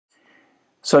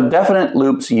So definite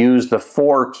loops use the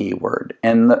for keyword,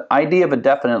 and the idea of a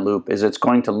definite loop is it's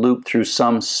going to loop through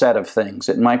some set of things.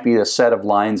 It might be a set of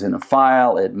lines in a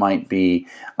file, it might be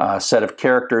a set of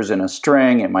characters in a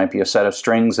string, it might be a set of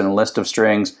strings in a list of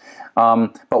strings,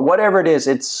 but whatever it is,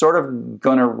 it's sort of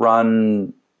going to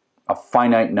run a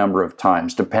finite number of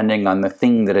times depending on the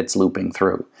thing that it's looping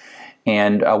through.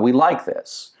 And we like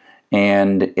this,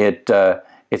 and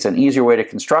it's an easier way to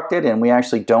construct it, and we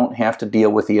actually don't have to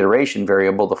deal with the iteration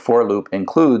variable. The for loop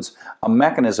includes a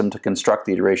mechanism to construct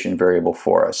the iteration variable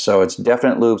for us. So it's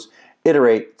definite loops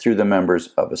iterate through the members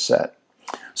of a set.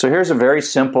 So here's a very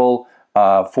simple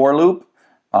for loop.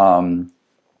 And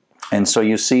so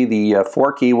you see the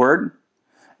for keyword,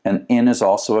 and in is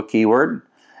also a keyword.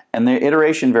 And the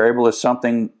iteration variable is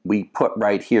something we put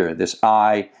right here. This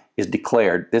I is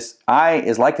declared. This I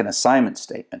is like an assignment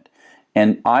statement.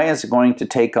 And I is going to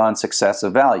take on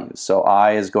successive values. So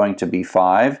I is going to be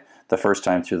 5 the first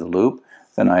time through the loop.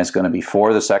 Then I is going to be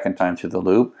 4 the second time through the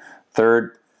loop.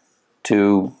 Third,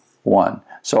 2, 1.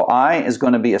 So I is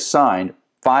going to be assigned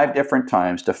 5 different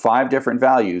times to 5 different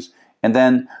values. And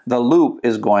then the loop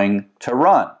is going to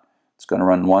run. It's going to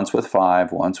run once with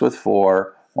 5, once with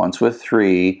 4, once with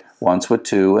 3, once with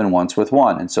 2, and once with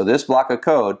 1. And so this block of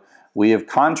code we have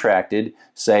contracted,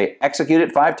 say, execute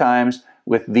it 5 times,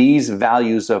 with these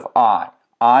values of I.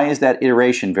 I is that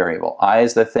iteration variable. I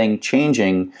is the thing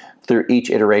changing through each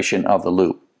iteration of the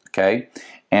loop. Okay?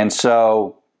 And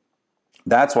so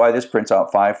that's why this prints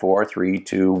out 5, 4, 3,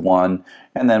 2, 1,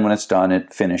 and then when it's done,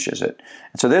 it finishes it.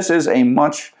 And so this is a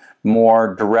much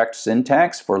more direct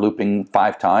syntax for looping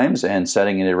 5 times and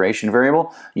setting an iteration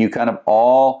variable. You kind of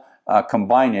all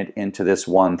combine it into this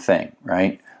one thing,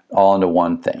 right? All into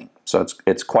one thing. So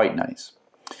it's quite nice.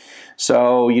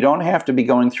 So you don't have to be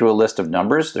going through a list of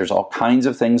numbers. There's all kinds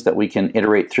of things that we can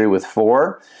iterate through with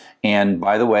for. And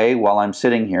by the way, while I'm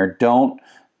sitting here,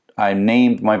 I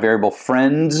named my variable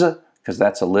friends, because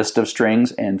that's a list of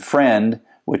strings, and friend,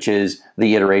 which is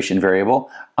the iteration variable.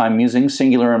 I'm using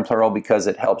singular and plural because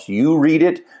it helps you read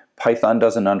it. Python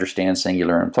doesn't understand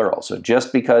singular and plural. So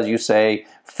just because you say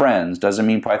friends doesn't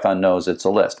mean Python knows it's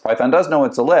a list. Python does know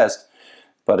it's a list,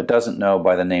 but it doesn't know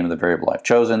by the name of the variable I've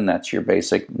chosen. That's your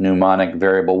basic mnemonic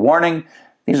variable warning.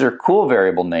 These are cool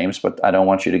variable names, but I don't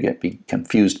want you to be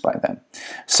confused by them.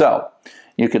 So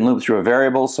you can loop through a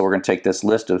variable. So we're going to take this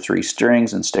list of 3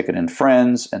 strings and stick it in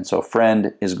friends. And so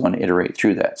friend is going to iterate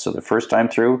through that. So the first time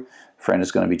through, friend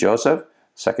is going to be Joseph.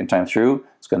 Second time through,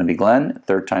 it's going to be Glenn.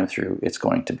 Third time through, it's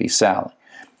going to be Sally.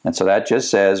 And so that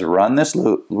just says run this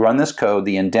loop, run this code,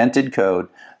 the indented code,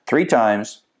 3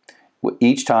 times.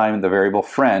 Each time the variable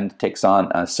friend takes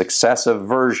on a successive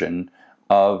version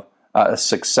of a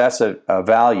successive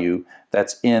value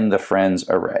that's in the friends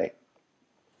array.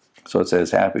 So it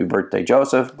says happy birthday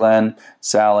Joseph, Glenn,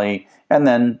 Sally, and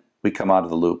then we come out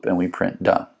of the loop and we print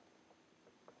done.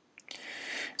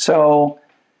 So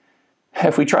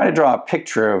if we try to draw a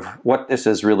picture of what this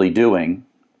is really doing,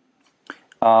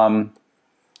 the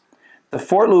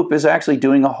for loop is actually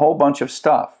doing a whole bunch of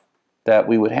stuff that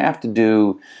we would have to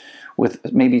do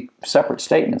with maybe separate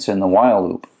statements in the while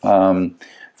loop.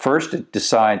 First, it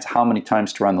decides how many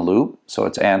times to run the loop, so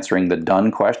it's answering the done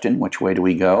question, which way do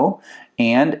we go,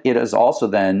 and it is also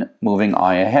then moving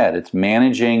I ahead. It's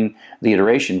managing the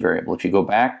iteration variable. If you go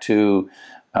back to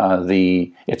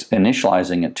it's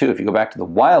initializing it too. If you go back to the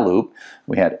while loop,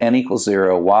 we had n equals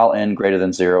 0, while n greater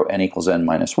than 0, n equals n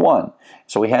minus 1.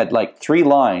 So we had like 3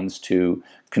 lines to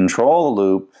control the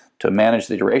loop, to manage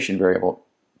the iteration variable.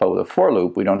 But with a for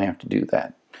loop, we don't have to do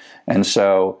that. And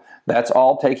so that's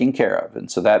all taken care of.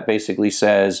 And so that basically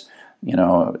says, you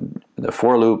know, the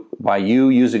for loop, by you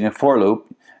using a for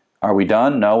loop, are we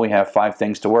done? No, we have 5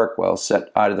 things to work. Well,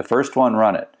 set out of the first one,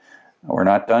 run it. We're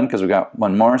not done because we got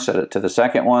one more. Set it to the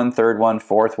second one, third one,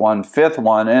 fourth one, fifth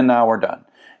one, and now we're done.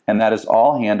 And that is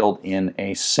all handled in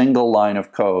a single line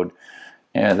of code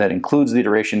that includes the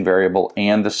iteration variable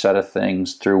and the set of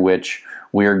things through which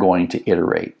we are going to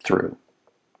iterate through.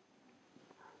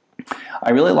 I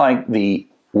really like the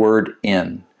word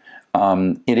in.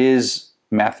 It is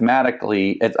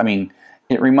mathematically,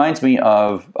 it reminds me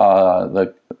of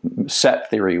the set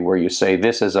theory where you say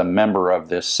this is a member of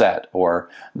this set, or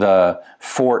the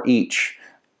for each.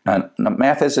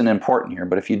 Math isn't important here,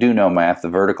 but if you do know math, the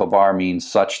vertical bar means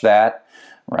such that,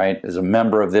 right, is a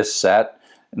member of this set,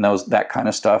 and that kind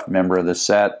of stuff, member of this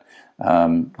set.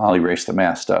 I'll erase the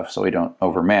math stuff so we don't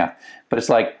over math. But it's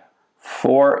like,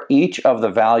 for each of the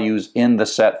values in the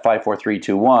set 5, 4, 3,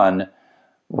 2, 1,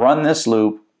 run this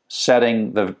loop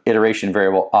setting the iteration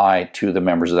variable I to the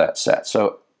members of that set.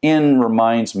 So in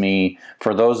reminds me,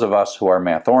 for those of us who are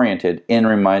math oriented, in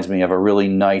reminds me of a really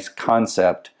nice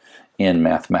concept in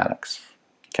mathematics.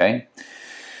 Okay?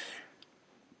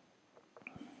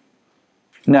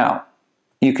 Now,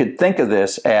 you could think of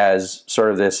this as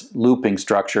sort of this looping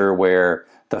structure where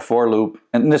the for loop,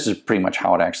 and this is pretty much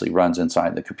how it actually runs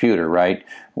inside the computer, right?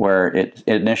 Where it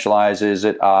initializes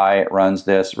at I, it runs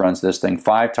this thing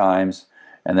 5 times,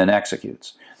 and then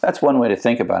executes. That's one way to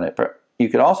think about it, but you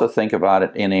could also think about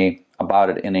it in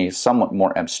a somewhat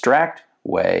more abstract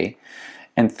way,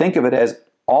 and think of it as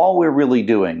all we're really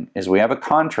doing is we have a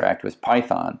contract with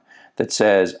Python that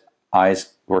says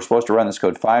we're supposed to run this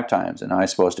code 5 times, and I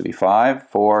is supposed to be 5,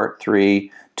 4,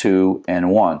 3, 2,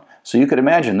 and 1. So you could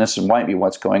imagine this might be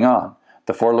what's going on.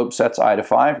 The for loop sets I to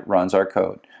 5, runs our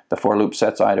code. The for loop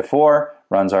sets I to 4,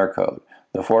 runs our code.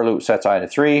 The for loop sets I to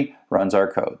 3, runs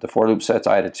our code. The for loop sets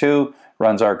I to 2,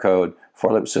 runs our code.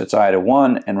 For loop sets I to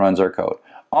 1, and runs our code.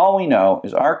 All we know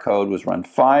is our code was ran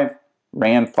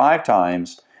 5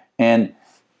 times, and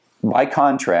by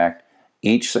contract,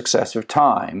 each successive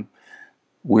time,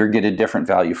 we're get a different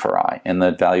value for I, and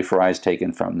the value for I is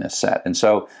taken from this set. And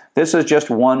so this is just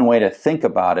one way to think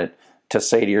about it, to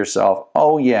say to yourself,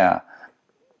 oh yeah,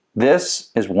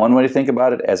 this is one way to think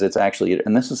about it as it's actually,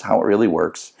 and this is how it really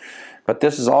works. But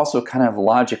this is also kind of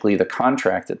logically the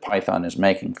contract that Python is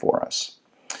making for us.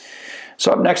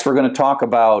 So up next, we're going to talk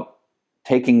about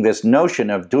taking this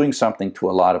notion of doing something to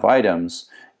a lot of items,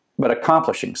 but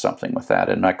accomplishing something with that,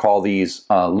 and I call these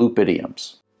loop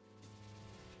idioms.